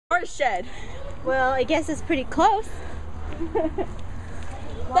watershed. Well, I guess it's pretty close.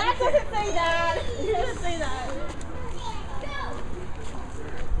 That doesn't say that. It doesn't say that.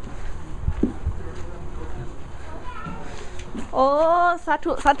 Oh,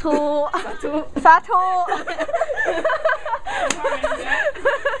 Satu, Satu, Satu, Satu.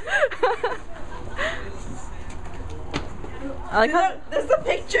 I like how There's the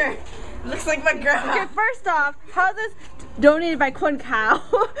picture. Looks like my grandma. okay, first off, how is this donated by Khon Lao?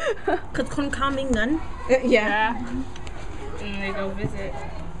 Cause Khon Lao มีเงิน Yeah. And they go visit.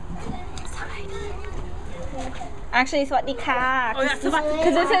 Actually, สวัสดีค่ะ Oh yeah,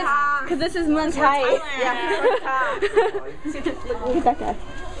 Because this is Muay Thai. Yeah. Look at that guy.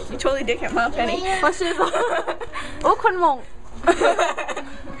 You totally did get my penny. What's this? Oh, Khon Mong.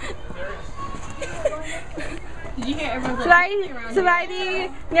 Did you hear everyone? สบายดี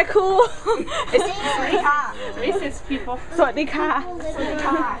เนี่ยครู It's racist people. สวัสดีค่ะ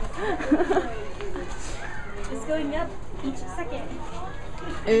It's going up each second.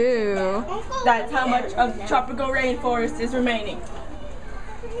 Ew. That's how much of tropical rainforest is remaining.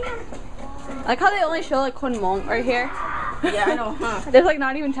 I like how they only show like Khon Mong right here. Yeah, I know, huh? There's like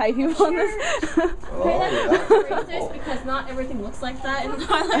not even Thai people in this. Racist because not everything looks like that in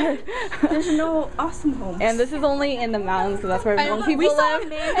Thailand. There's no awesome homes. And this is only in the mountains because that's where most people live.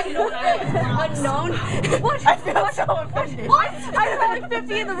 Unknown. What? I feel so offended. What? I saw like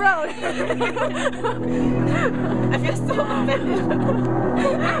 50 in the road. I feel so offended.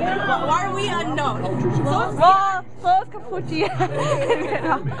 Why are we unknown? Well, close Kapuchi.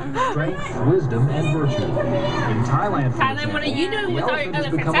 Strength, wisdom, and virtue. In Thailand, Thailand, what are you doing with our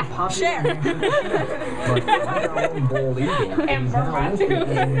elephants? Share. But our own bald eagle is now listed as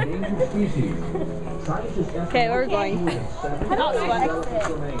an endangered species. Scientists Okay, we're going. estimate 7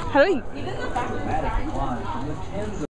 How do we? dramatic decline in the tens of